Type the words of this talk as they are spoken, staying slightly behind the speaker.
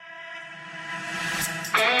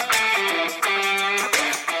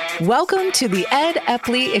Welcome to the Ed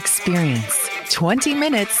Epley Experience. 20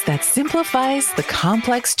 minutes that simplifies the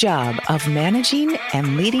complex job of managing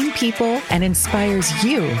and leading people and inspires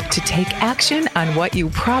you to take action on what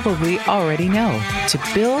you probably already know to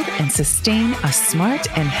build and sustain a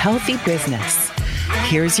smart and healthy business.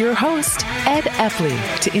 Here's your host, Ed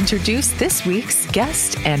Epley, to introduce this week's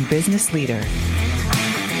guest and business leader.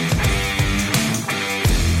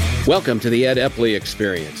 Welcome to the Ed Epley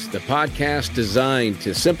Experience, the podcast designed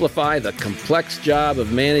to simplify the complex job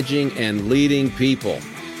of managing and leading people.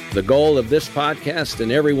 The goal of this podcast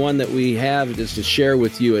and every one that we have is to share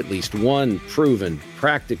with you at least one proven,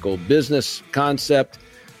 practical business concept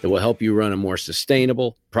that will help you run a more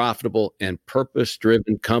sustainable, profitable, and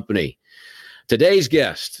purpose-driven company. Today's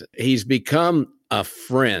guest, he's become a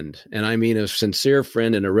friend, and I mean a sincere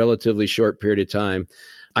friend in a relatively short period of time.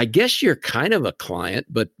 I guess you're kind of a client,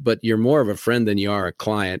 but you're more of a friend than you are a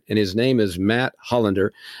client. And his name is Matt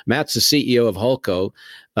Hullander. Matt's the CEO of Hullco.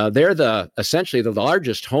 They're essentially the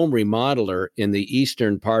largest home remodeler in the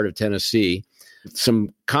eastern part of Tennessee.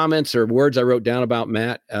 Some comments or words I wrote down about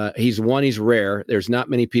Matt. He's rare. There's not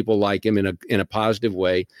many people like him in a positive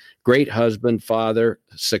way. Great husband, father,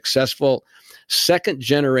 successful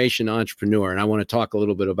second-generation entrepreneur, and I want to talk a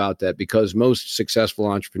little bit about that because most successful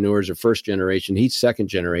entrepreneurs are first-generation. He's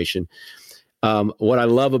second-generation. What I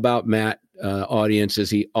love about Matt, audience, is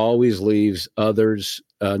he always leaves others,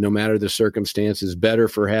 no matter the circumstances, better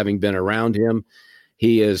for having been around him.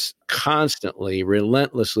 He is constantly,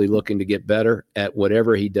 relentlessly looking to get better at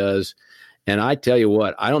whatever he does. And I tell you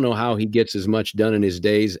what, I don't know how he gets as much done in his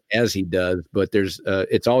days as he does, but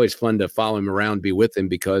it's always fun to follow him around, be with him,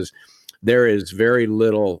 because there is very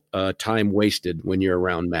little time wasted when you're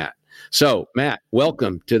around Matt. So, Matt,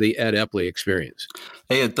 welcome to the Ed Epley Experience.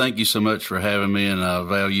 Ed, thank you so much for having me, and I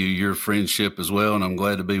value your friendship as well, and I'm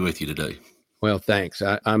glad to be with you today. Well, thanks.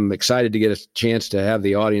 I'm excited to get a chance to have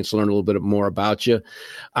the audience learn a little bit more about you.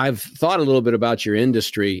 I've thought a little bit about your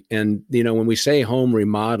industry, and when we say home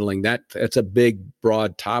remodeling, that's a big,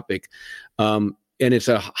 broad topic. And it's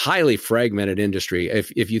a highly fragmented industry.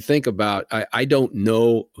 If you think about, I don't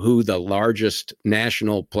know who the largest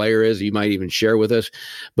national player is. You might even share with us.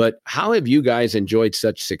 But how have you guys enjoyed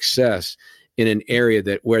such success in an area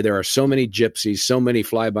where there are so many gypsies, so many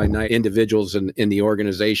fly-by-night individuals in the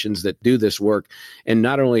organizations that do this work, and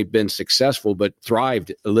not only been successful, but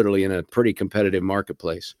thrived literally in a pretty competitive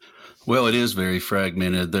marketplace? Well, it is very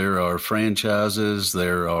fragmented. There are franchises.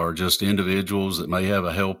 There are just individuals that may have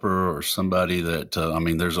a helper or somebody that,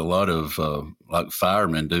 there's a lot of, like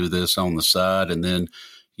firemen do this on the side. And then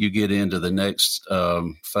you get into the next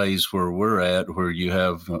phase where we're at, where you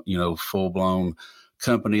have, full-blown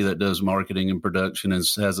company that does marketing and production and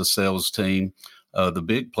has a sales team. The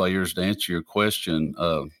big players, to answer your question,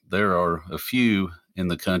 there are a few in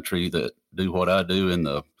the country that do what I do in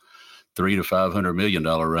the $300 to $500 million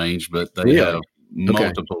range, but they have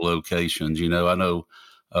multiple locations. I know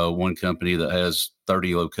one company that has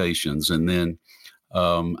 30 locations. And then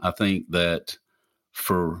I think that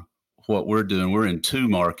for what we're doing, we're in two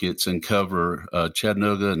markets and cover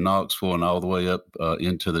Chattanooga and Knoxville and all the way up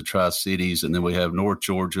into the Tri-Cities. And then we have North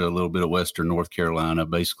Georgia, a little bit of Western North Carolina,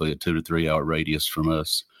 basically a 2 to 3 hour radius from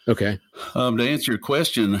us. Okay. To answer your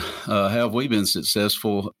question, how have we been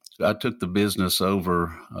successful? I took the business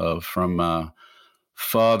over from my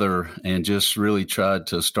father and just really tried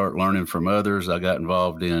to start learning from others. I got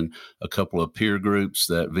involved in a couple of peer groups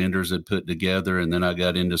that vendors had put together, and then I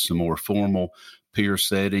got into some more formal peer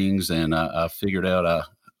settings, and I figured out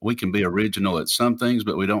we can be original at some things,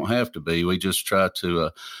 but we don't have to be. We just try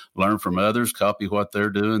to learn from others, copy what they're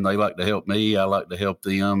doing. They like to help me. I like to help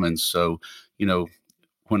them. And so,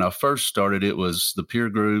 when I first started, it was the peer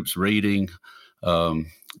groups, reading, and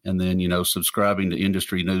then, subscribing to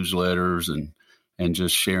industry newsletters and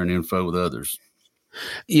just sharing info with others.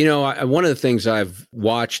 One of the things I've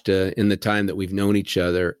watched in the time that we've known each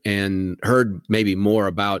other and heard maybe more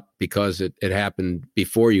about because it happened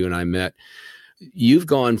before you and I met, you've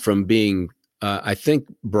gone from being, I think,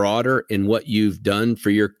 broader in what you've done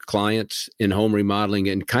for your clients in home remodeling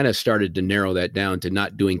and kind of started to narrow that down to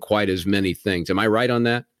not doing quite as many things. Am I right on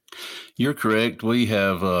that? You're correct. We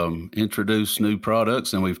have introduced new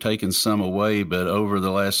products and we've taken some away, but over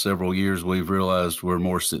the last several years, we've realized we're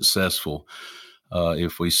more successful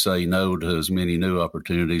if we say no to as many new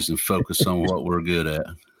opportunities and focus on what we're good at.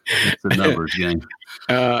 It's a numbers game.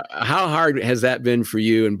 How hard has that been for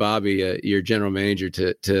you and Bobby, your general manager,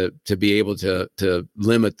 to be able to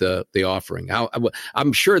limit the offering?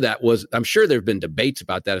 I'm sure there've been debates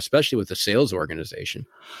about that, especially with the sales organization.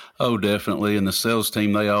 Oh, definitely. And the sales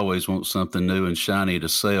team, they always want something new and shiny to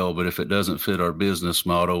sell. But if it doesn't fit our business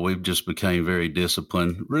model, we've just became very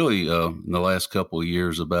disciplined, really, in the last couple of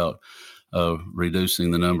years about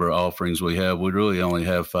reducing the number of offerings we have. We really only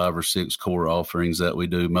have 5 or 6 core offerings that we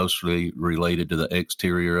do, mostly related to the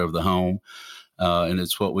exterior of the home. And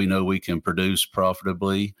it's what we know we can produce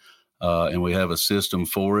profitably. And we have a system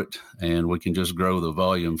for it, and we can just grow the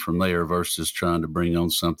volume from there versus trying to bring on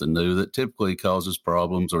something new that typically causes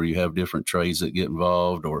problems, or you have different trades that get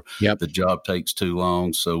involved, or the job takes too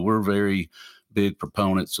long. So we're very big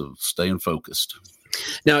proponents of staying focused.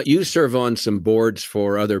 Now, you serve on some boards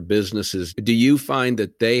for other businesses. Do you find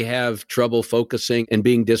that they have trouble focusing and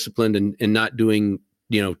being disciplined and not doing,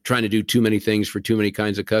 trying to do too many things for too many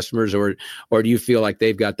kinds of customers, or do you feel like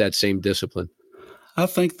they've got that same discipline? I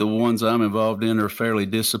think the ones I'm involved in are fairly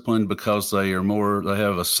disciplined because they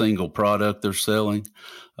have a single product they're selling.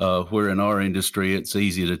 Where in our industry, it's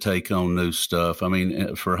easy to take on new stuff. I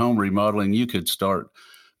mean, for home remodeling, you could start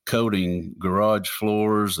coating garage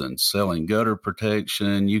floors and selling gutter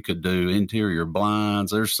protection. You could do interior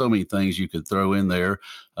blinds. There's so many things you could throw in there.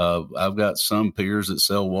 I've got some peers that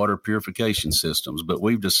sell water purification systems, but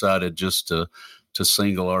we've decided just to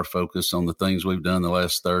single our focus on the things we've done the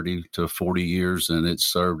last 30 to 40 years, and it's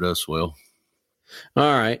served us well.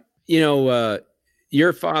 All right.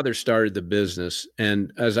 Your father started the business,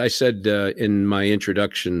 and as I said in my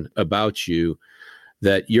introduction about you,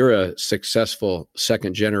 that you're a successful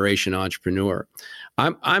second-generation entrepreneur.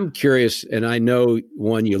 I'm curious, and I know,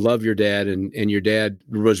 one, you love your dad, and your dad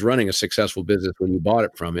was running a successful business when you bought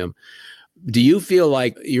it from him. Do you feel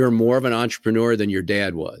like you're more of an entrepreneur than your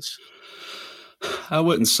dad was? I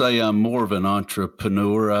wouldn't say I'm more of an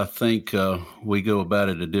entrepreneur. I think we go about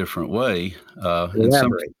it a different way.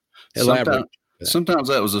 Elaborate. Sometimes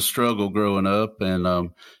that was a struggle growing up, and I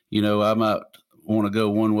might want to go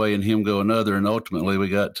one way and him go another, and ultimately we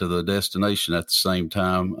got to the destination at the same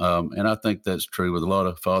time. And I think that's true with a lot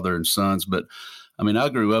of father and sons. But I mean, I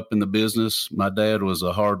grew up in the business. My dad was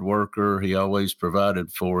a hard worker. He always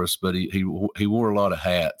provided for us, but he wore a lot of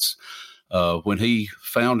hats. When he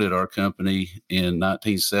founded our company in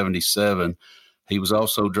 1977, he was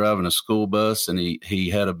also driving a school bus, and he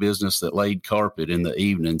had a business that laid carpet in the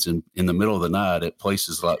evenings and in the middle of the night at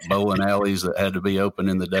places like bowling alleys that had to be open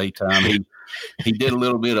in the daytime. He did a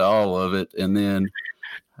little bit of all of it. And then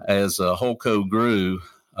as Hullco grew,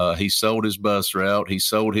 he sold his bus route. He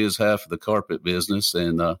sold his half of the carpet business,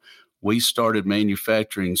 and we started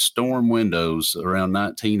manufacturing storm windows around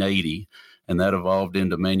 1980. And that evolved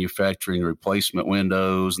into manufacturing replacement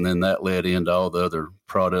windows, and then that led into all the other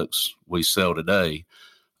products we sell today.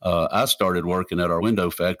 I started working at our window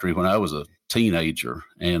factory when I was a teenager,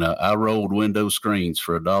 and I rolled window screens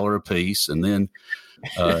for $1 a piece. And then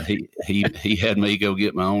he had me go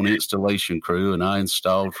get my own installation crew, and I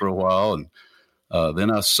installed for a while, and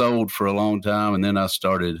then I sold for a long time, and then I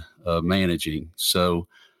started managing. So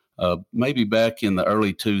maybe back in the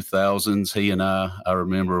early 2000s, he and I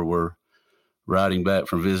remember were riding back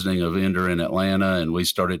from visiting a vendor in Atlanta, and we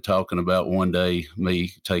started talking about one day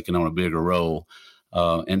me taking on a bigger role.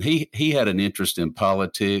 And he had an interest in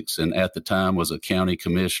politics, and at the time was a county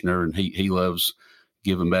commissioner, and he loves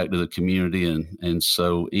giving back to the community. And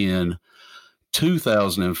so in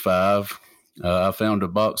 2005, I found a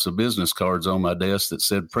box of business cards on my desk that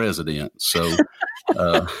said president. So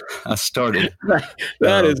I started.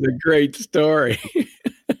 That is a great story.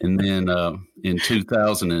 And then in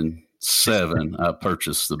 2007, I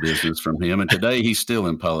purchased the business from him, and today he's still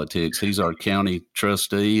in politics. He's our county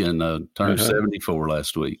trustee and turned 74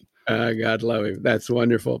 last week. God love him. That's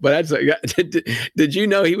wonderful. But did you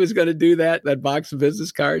know he was going to do that box of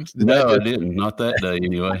business cards? I didn't. Not that day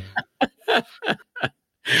anyway.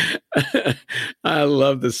 I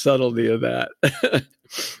love the subtlety of that.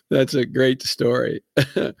 That's a great story.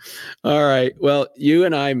 All right. Well, you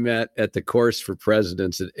and I met at the course for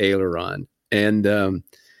presidents at Aileron, and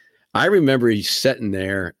I remember you sitting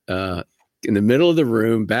there in the middle of the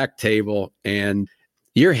room, back table, and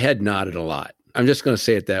your head nodded a lot. I'm just going to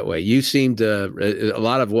say it that way. You seemed to, a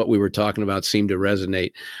lot of what we were talking about seemed to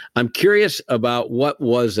resonate. I'm curious about what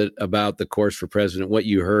was it about the course for president, what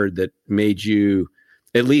you heard that made you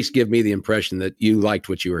at least give me the impression that you liked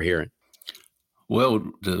what you were hearing. Well,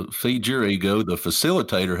 to feed your ego, the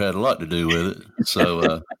facilitator had a lot to do with it.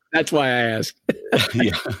 So that's why I asked.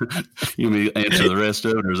 Yeah. You mean answer the rest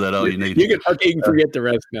of it, or is that all you need? You can forget the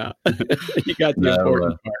rest now. You got the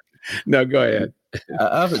important part. No, go ahead.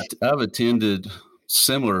 I've attended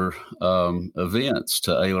similar events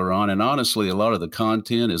to Aileron, and honestly, a lot of the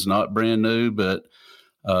content is not brand new, but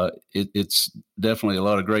it's definitely a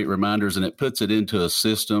lot of great reminders, and it puts it into a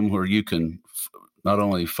system where you can not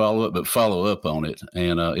only follow it, but follow up on it.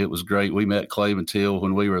 And it was great. We met Clay and Till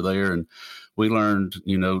when we were there, and we learned,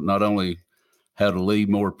 not only how to lead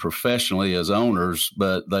more professionally as owners,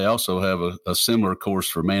 but they also have a similar course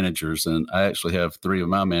for managers. And I actually have 3 of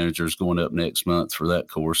my managers going up next month for that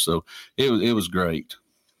course. So it was great.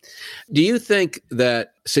 Do you think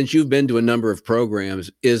that since you've been to a number of programs,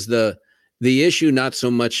 is the issue not so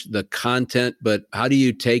much the content, but how do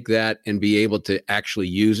you take that and be able to actually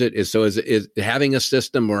use it? Is having a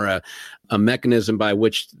system or a mechanism by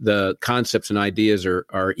which the concepts and ideas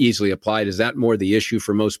are easily applied, is that more the issue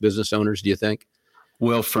for most business owners, do you think?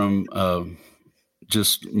 Well, from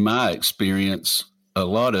just my experience, a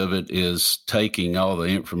lot of it is taking all the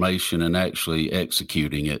information and actually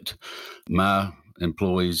executing it. My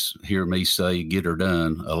employees hear me say "get her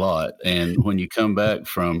done" a lot. And when you come back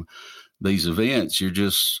from these events, you're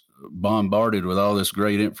just bombarded with all this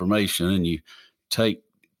great information, and you take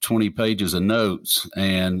 20 pages of notes,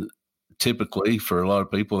 and typically for a lot of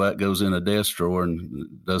people that goes in a desk drawer and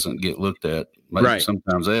doesn't get looked at, maybe right.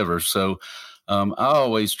 Sometimes ever. So I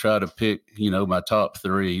always try to pick, my top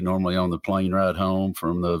 3 normally on the plane ride home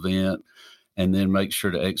from the event, and then make sure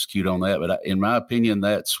to execute on that. But in my opinion,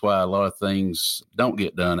 that's why a lot of things don't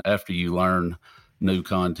get done after you learn new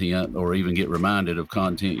content or even get reminded of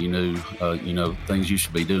content things you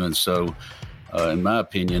should be doing. So in my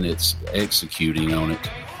opinion, it's executing on it.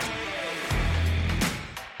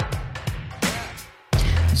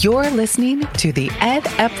 You're listening to the Ed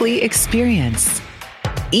Epley Experience.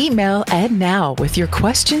 Email Ed now with your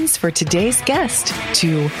questions for today's guest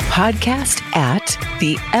to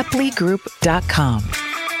podcast@theepleygroup.com.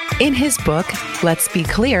 In his book, Let's Be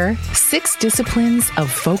Clear, 6 Disciplines of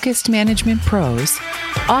Focused Management Pros,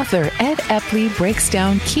 author Ed Epley breaks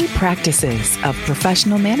down key practices of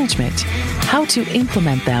professional management, how to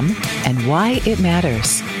implement them, and why it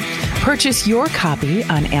matters. Purchase your copy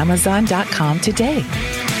on Amazon.com today.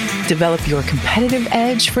 Develop your competitive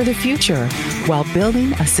edge for the future while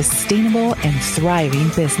building a sustainable and thriving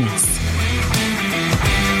business.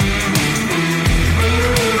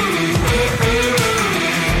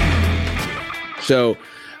 So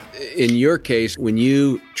in your case, when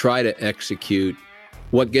you try to execute,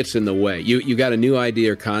 what gets in the way? You got a new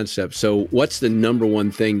idea or concept. So what's the number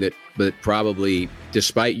one thing that probably,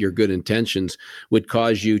 despite your good intentions, would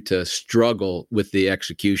cause you to struggle with the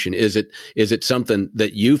execution? Is it something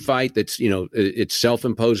that you fight that's, it's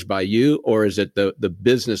self-imposed by you, or is it the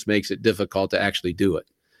business makes it difficult to actually do it?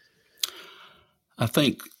 I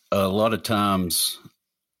think a lot of times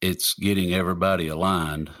it's getting everybody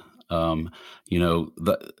aligned.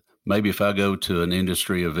 Maybe if I go to an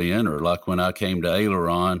industry event, or like when I came to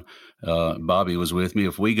Aileron, Bobby was with me.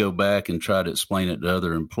 If we go back and try to explain it to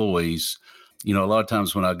other employees, a lot of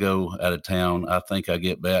times when I go out of town, I think I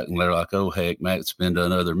get back and they're like, "Oh, heck, Matt's been to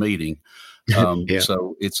another meeting." Yeah.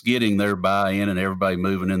 So it's getting their buy-in and everybody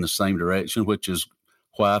moving in the same direction, which is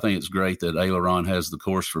why I think it's great that Aileron has the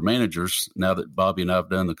course for managers. Now that Bobby and I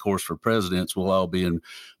have done the course for presidents, we'll all be in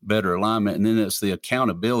better alignment. And then it's the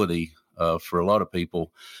accountability for a lot of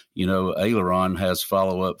people. Aileron has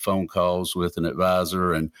follow-up phone calls with an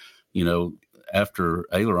advisor. And, after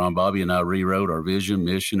Aileron, Bobby and I rewrote our vision,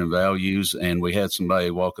 mission, and values, and we had somebody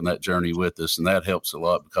walking that journey with us. And that helps a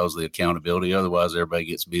lot because of the accountability. Otherwise, everybody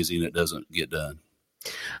gets busy and it doesn't get done.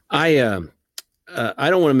 I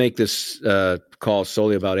don't want to make this call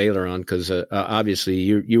solely about Aileron because obviously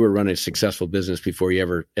you were running a successful business before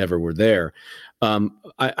you ever were there.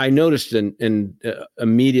 I noticed and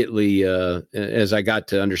immediately as I got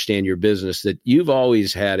to understand your business that you've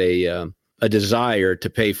always had a desire to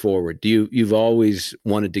pay forward. You've always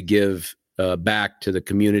wanted to give back to the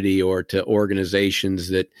community or to organizations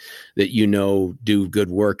that do good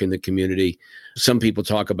work in the community. Some people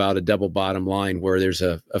talk about a double bottom line where there's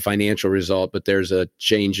a financial result, but there's a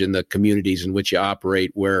change in the communities in which you operate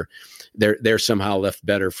where they're somehow left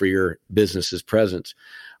better for your business's presence.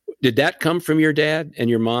 Did that come from your dad and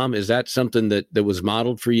your mom? Is that something that was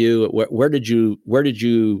modeled for you? Where did you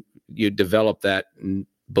develop that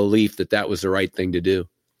belief that was the right thing to do?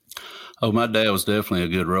 Oh, my dad was definitely a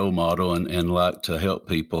good role model and liked to help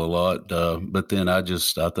people a lot. But then I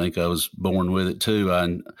think I was born with it too.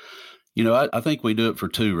 I think we do it for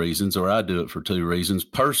 2 reasons, or I do it for 2 reasons.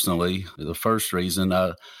 Personally, the first reason,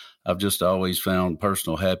 I I've just always found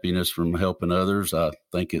personal happiness from helping others. I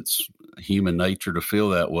think it's human nature to feel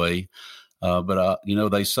that way. But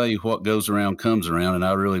they say what goes around comes around, and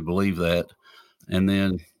I really believe that. And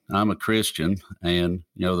then I'm a Christian, and,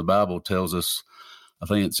 the Bible tells us, I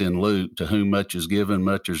think it's in Luke, to whom much is given,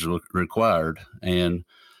 much is required. And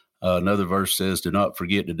another verse says, do not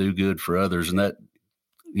forget to do good for others. And that,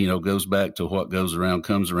 goes back to what goes around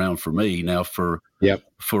comes around for me. Now, for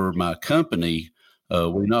my company,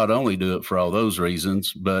 we not only do it for all those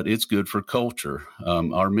reasons, but it's good for culture.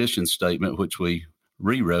 Our mission statement, which we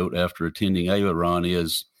rewrote after attending Aileron,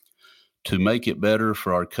 is to make it better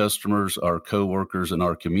for our customers, our coworkers, and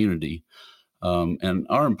our community. And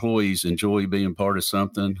our employees enjoy being part of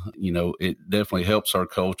something. It definitely helps our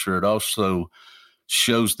culture. It also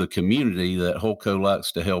shows the community that Hullco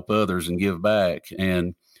likes to help others and give back.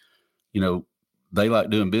 And, they like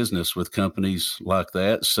doing business with companies like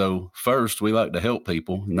that. So first, we like to help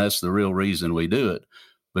people, and that's the real reason we do it.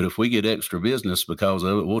 But if we get extra business because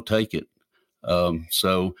of it, we'll take it.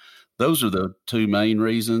 So those are the two main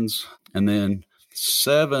reasons. And then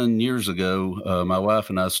 7 years ago, my wife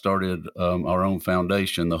and I started our own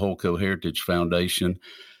foundation, the Hullco Heritage Foundation.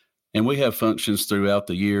 And we have functions throughout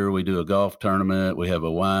the year. We do a golf tournament, we have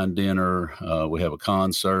a wine dinner, we have a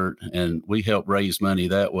concert, and we help raise money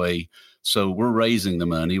that way. So we're raising the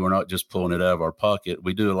money. We're not just pulling it out of our pocket.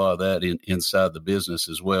 We do a lot of that inside the business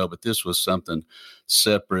as well. But this was something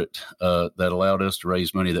separate that allowed us to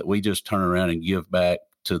raise money that we just turn around and give back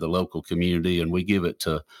to the local community, and we give it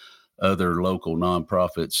to other local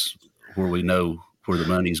nonprofits where we know where the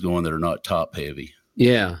money's going that are not top heavy.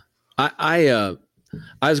 Yeah. I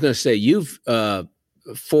was going to say, you've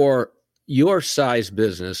for your size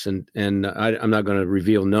business, and I'm not going to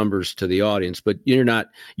reveal numbers to the audience, but you're not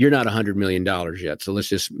 $100 million yet. So let's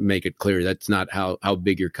just make it clear that's not how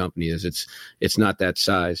big your company is. It's not that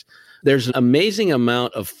size. There's an amazing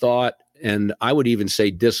amount of thought, and I would even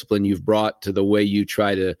say discipline you've brought to the way you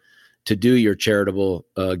try to do your charitable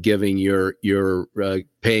giving, your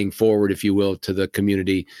paying forward, if you will, to the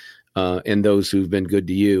community. And those who've been good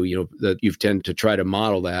to you, that you've tended to try to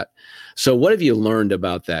model that. So what have you learned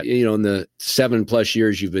about that? In the 7+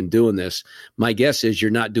 years you've been doing this, my guess is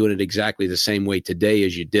you're not doing it exactly the same way today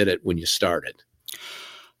as you did it when you started.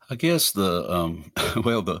 I guess the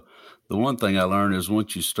one thing I learned is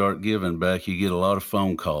once you start giving back, you get a lot of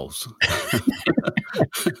phone calls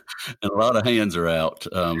and a lot of hands are out.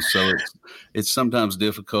 So it's sometimes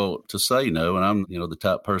difficult to say no. And I'm, the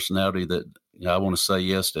type personality that I want to say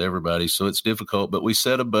yes to everybody. So it's difficult, but we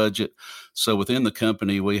set a budget. So within the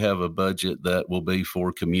company, we have a budget that will be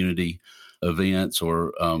for community events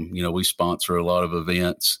or, we sponsor a lot of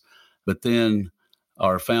events. But then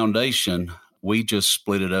our foundation, we just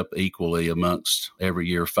split it up equally amongst every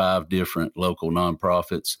year, 5 different local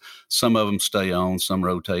nonprofits. Some of them stay on, some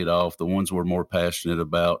rotate off. The ones we're more passionate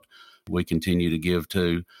about, we continue to give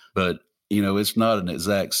to. But, it's not an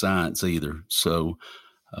exact science either. So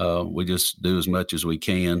we just do as much as we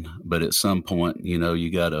can. But at some point,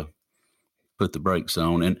 you got to put the brakes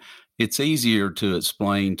on. And it's easier to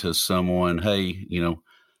explain to someone, hey,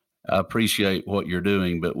 I appreciate what you're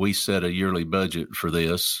doing, but we set a yearly budget for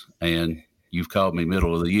this, and you've called me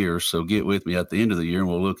middle of the year, so get with me at the end of the year and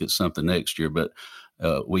we'll look at something next year. But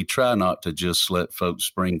we try not to just let folks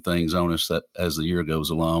spring things on us that as the year goes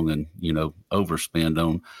along and,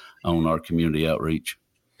 overspend on our community outreach.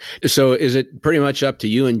 So is it pretty much up to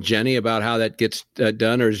you and Jenny about how that gets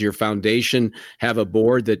done, or does your foundation have a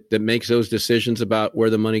board that makes those decisions about where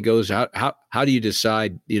the money goes? How do you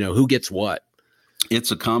decide, who gets what?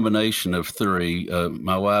 It's a combination of 3.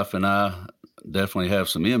 My wife and I definitely have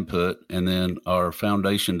some input, and then our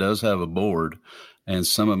foundation does have a board, and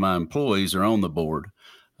some of my employees are on the board.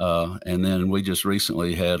 And then we just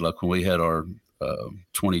recently had, like when we had our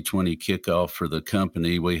 2020 kickoff for the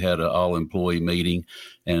company, we had an all-employee meeting,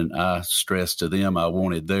 and I stressed to them I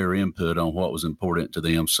wanted their input on what was important to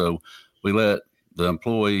them. So we let the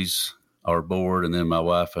employees, our board, and then my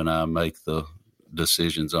wife and I make the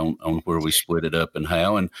decisions on where we split it up and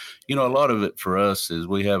how. And, a lot of it for us is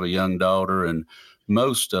we have a young daughter, and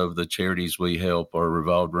most of the charities we help are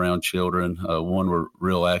revolved around children. One we're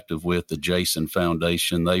real active with, the Jason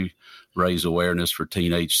Foundation. They raise awareness for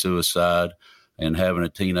teenage suicide and having a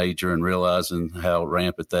teenager and realizing how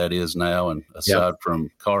rampant that is now. And aside from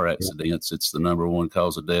car accidents, it's the number 1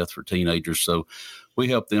 cause of death for teenagers. So we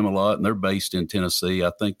help them a lot, and they're based in Tennessee.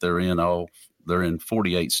 I think they're in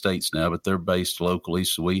 48 states now, but they're based locally.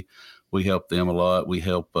 So we help them a lot. We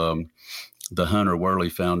help the Hunter Worley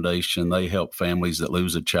Foundation. They help families that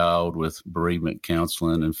lose a child with bereavement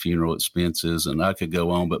counseling and funeral expenses. And I could go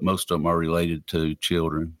on, but most of them are related to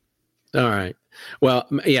children. All right. Well,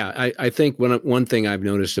 yeah, I think one thing I've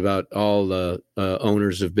noticed about all the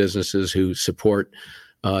owners of businesses who support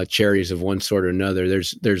charities of one sort or another,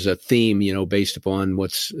 there's a theme, based upon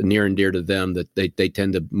what's near and dear to them, that they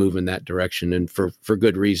tend to move in that direction, and for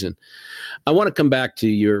good reason. I want to come back to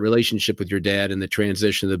your relationship with your dad and the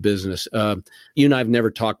transition of the business. You and I have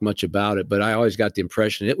never talked much about it, but I always got the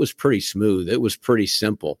impression it was pretty smooth. It was pretty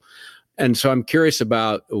simple. And so I'm curious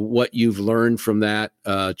about what you've learned from that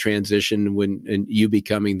transition and you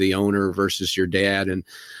becoming the owner versus your dad,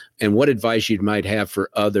 and what advice you might have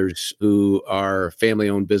for others who are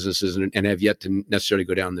family-owned businesses and have yet to necessarily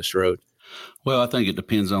go down this road. Well, I think it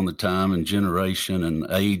depends on the time and generation and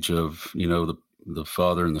age of, the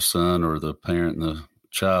father and the son, or the parent and the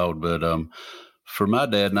child. But for my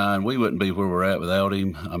dad and I, we wouldn't be where we're at without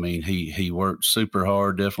him. I mean, he worked super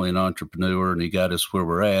hard, definitely an entrepreneur, and he got us where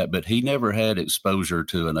we're at. But he never had exposure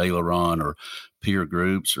to an aileron or peer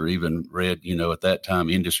groups, or even read, at that time,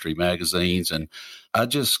 industry magazines. And I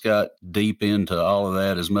just got deep into all of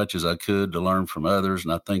that as much as I could to learn from others.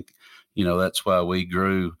 And I think, that's why we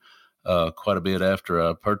grew quite a bit after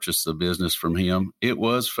I purchased the business from him. It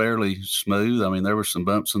was fairly smooth. I mean, there were some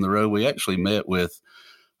bumps in the road. We actually met with,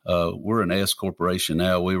 we're an S corporation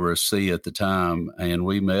now. We were a C at the time, and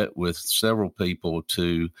we met with several people,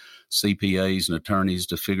 to CPAs and attorneys,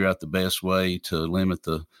 to figure out the best way to limit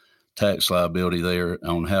the tax liability there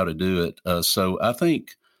on how to do it. So I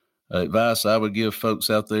think advice I would give folks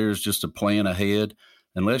out there is just to plan ahead.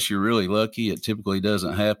 Unless you're really lucky, it typically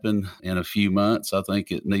doesn't happen in a few months. I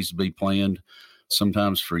think it needs to be planned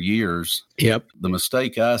sometimes for years. Yep. The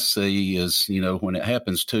mistake I see is, when it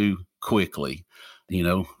happens too quickly.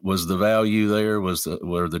 Was the value there?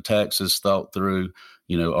 Were the taxes thought through?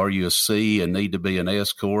 Are you a C and need to be an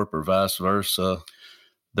S corp, or vice versa?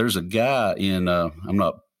 There's a guy in, I'm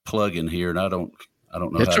not plugging here, and I don't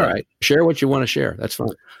know. That's all right. Share what you want to share. That's fine.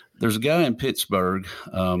 There's a guy in Pittsburgh.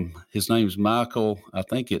 His name's Michael. I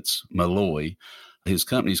think it's Malloy. His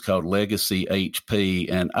company's called Legacy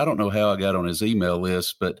HP. And I don't know how I got on his email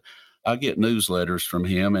list, but I get newsletters from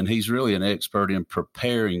him, and he's really an expert in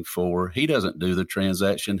preparing for. He doesn't do the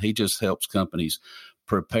transaction. He just helps companies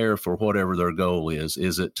prepare for whatever their goal is.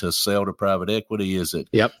 Is it to sell to private equity? Is it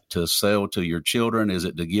to sell to your children? Is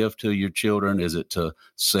it to give to your children? Is it to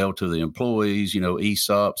sell to the employees,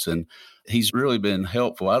 ESOPs? And he's really been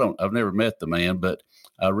helpful. I've never met the man, but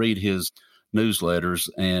I read his newsletters,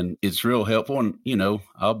 and it's real helpful. And,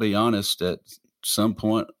 I'll be honest, at some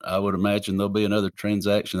point, I would imagine there'll be another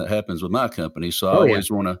transaction that happens with my company. So I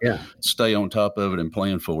always want to stay on top of it and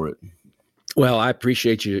plan for it. Well, I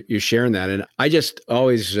appreciate you sharing that. And I just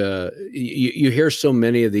always, you hear so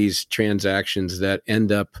many of these transactions that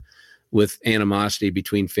end up with animosity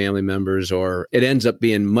between family members, or it ends up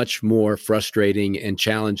being much more frustrating and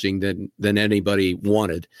challenging than anybody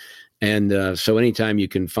wanted. And so anytime you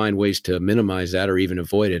can find ways to minimize that or even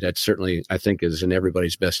avoid it, that certainly, I think, is in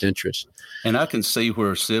everybody's best interest. And I can see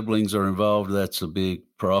where siblings are involved. That's a big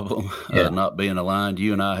problem, not being aligned.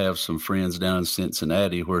 You and I have some friends down in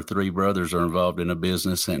Cincinnati where 3 brothers are involved in a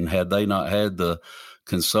business, and had they not had the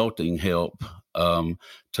consulting help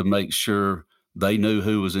to make sure they knew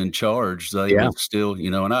who was in charge, they would still,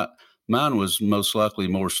 and mine was most likely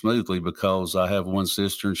more smoothly because I have one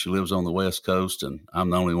sister and she lives on the West Coast, and I'm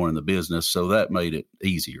the only one in the business. So that made it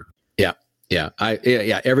easier. Yeah.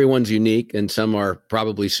 Everyone's unique, and some are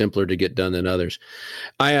probably simpler to get done than others.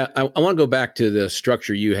 I want to go back to the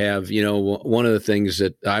structure you have. One of the things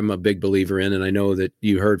that I'm a big believer in, and I know that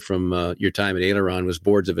you heard from your time at Aileron, was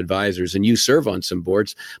boards of advisors, and you serve on some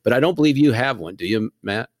boards, but I don't believe you have one. Do you,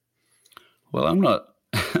 Matt? Well, I'm not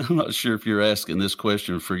sure if you're asking this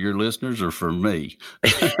question for your listeners or for me.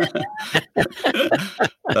 You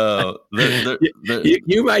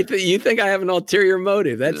think I have an ulterior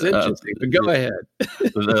motive. That's interesting, but go ahead.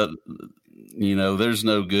 There's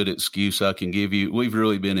no good excuse I can give you. We've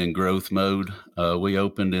really been in growth mode. We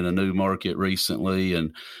opened in a new market recently,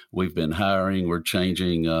 and we've been hiring. We're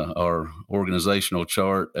changing our organizational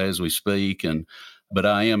chart as we speak, but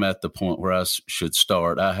I am at the point where I should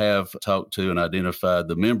start. I have talked to and identified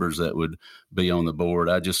the members that would be on the board.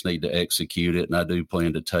 I just need to execute it, and I do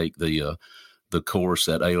plan to take the course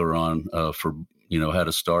at Aileron for how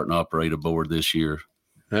to start and operate a board this year.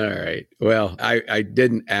 All right. Well, I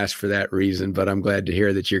didn't ask for that reason, but I'm glad to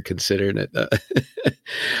hear that you're considering it.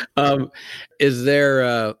 Is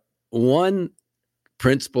there one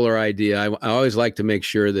principle or idea. I always like to make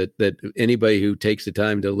sure that anybody who takes the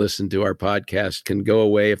time to listen to our podcast can go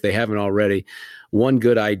away, if they haven't already, one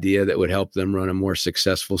good idea that would help them run a more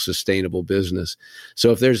successful, sustainable business. So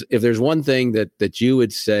if there's one thing that you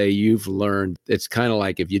would say you've learned, it's kind of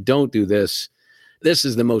like, if you don't do this, this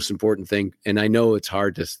is the most important thing. And I know it's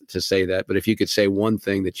hard to say that, but if you could say one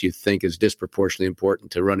thing that you think is disproportionately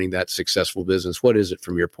important to running that successful business, what is it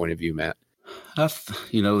from your point of view, Matt?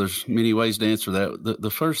 There's many ways to answer that.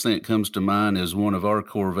 The first thing that comes to mind is one of our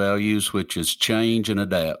core values, which is change and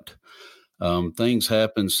adapt. Things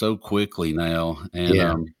happen so quickly now,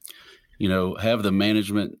 and have the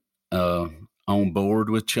management on board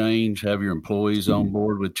with change, have your employees on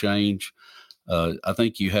board with change. I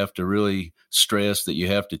think you have to really stress that you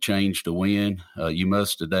have to change to win. You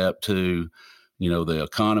must adapt to, the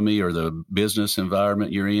economy or the business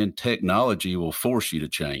environment you're in. Technology will force you to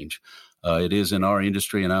change. It is in our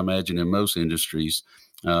industry, and I imagine in most industries.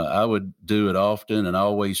 I would do it often and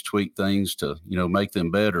always tweak things to, make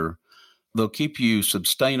them better. They'll keep you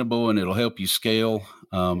sustainable and it'll help you scale.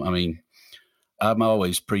 I'm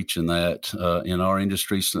always preaching that in our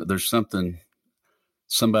industry. So there's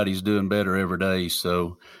somebody's doing better every day.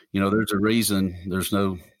 So, there's a reason there's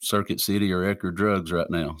no Circuit City or Eckerd Drugs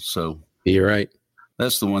right now. So you're right.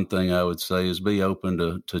 That's the one thing I would say is be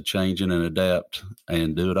open to changing and adapt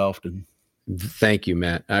and do it often. Thank you,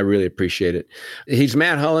 Matt. I really appreciate it. He's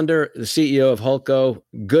Matt Hullander, the CEO of Hullco,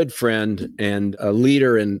 good friend and a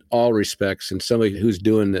leader in all respects, and somebody who's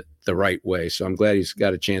doing it the right way. So I'm glad he's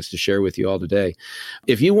got a chance to share with you all today.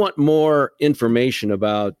 If you want more information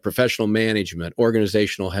about professional management,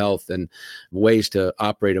 organizational health, and ways to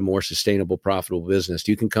operate a more sustainable, profitable business,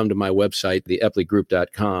 you can come to my website,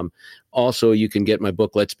 theepleygroup.com. Also, you can get my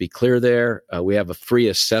book, Let's Be Clear there. We have a free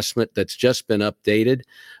assessment that's just been updated,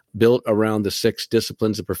 built around the 6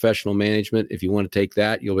 disciplines of professional management. If you want to take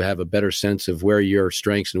that, you'll have a better sense of where your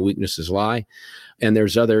strengths and weaknesses lie. And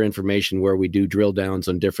there's other information where we do drill downs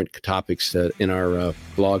on different topics in our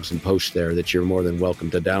blogs and posts there that you're more than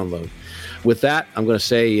welcome to download. With that, I'm going to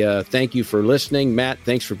say thank you for listening. Matt,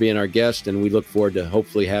 thanks for being our guest, and we look forward to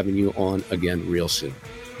hopefully having you on again real soon.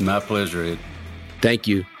 My pleasure, Ed. Thank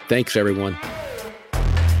you. Thanks, everyone.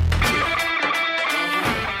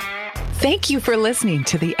 Thank you for listening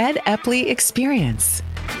to the Ed Epley Experience.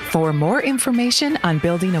 For more information on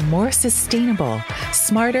building a more sustainable,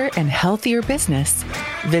 smarter, and healthier business,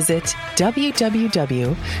 visit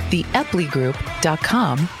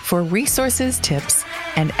www.theepleygroup.com for resources, tips,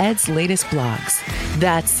 and Ed's latest blogs.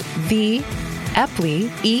 That's the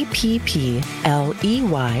Epley, EPPLEY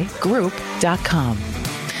group.com.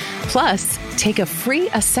 Plus, take a free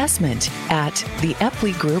assessment at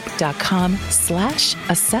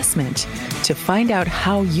theepleygroup.com/assessment to find out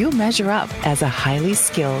how you measure up as a highly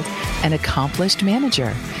skilled and accomplished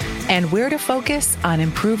manager and where to focus on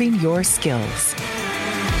improving your skills.